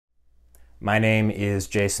My name is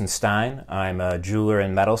Jason Stein. I'm a jeweler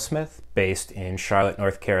and metalsmith based in Charlotte,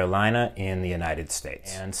 North Carolina in the United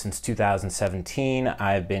States. And since 2017,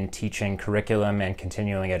 I've been teaching curriculum and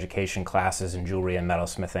continuing education classes in jewelry and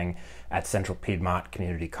metalsmithing at Central Piedmont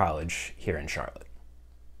Community College here in Charlotte.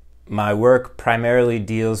 My work primarily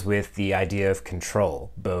deals with the idea of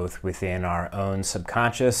control, both within our own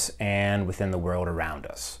subconscious and within the world around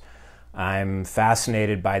us. I'm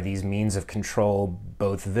fascinated by these means of control,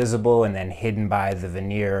 both visible and then hidden by the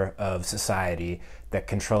veneer of society, that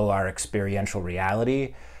control our experiential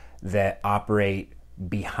reality, that operate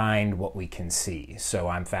behind what we can see. So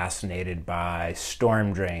I'm fascinated by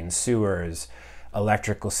storm drains, sewers,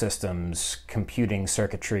 electrical systems, computing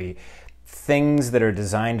circuitry, things that are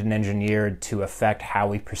designed and engineered to affect how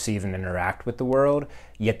we perceive and interact with the world,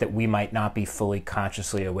 yet that we might not be fully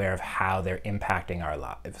consciously aware of how they're impacting our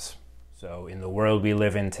lives. So in the world we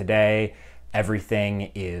live in today,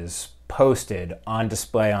 everything is posted, on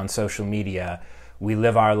display on social media. We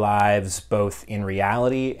live our lives both in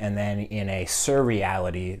reality and then in a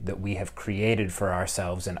surreality that we have created for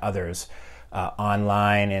ourselves and others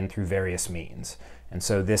online and through various means. And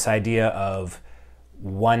so this idea of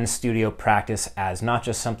one studio practice as not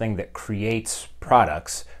just something that creates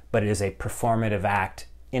products, but it is a performative act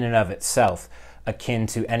in and of itself, akin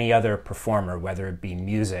to any other performer, whether it be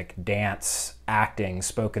music, dance, acting,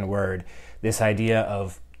 spoken word. This idea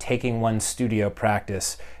of taking one studio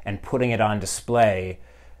practice and putting it on display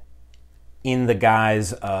in the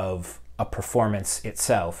guise of a performance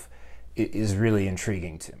itself is really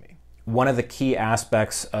intriguing to me. One of the key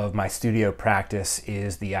aspects of my studio practice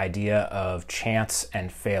is the idea of chance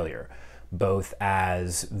and failure, both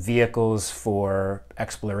as vehicles for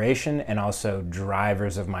exploration and also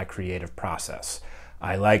drivers of my creative process.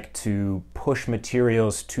 I like to push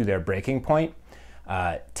materials to their breaking point,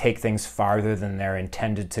 take things farther than they're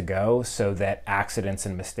intended to go so that accidents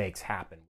and mistakes happen.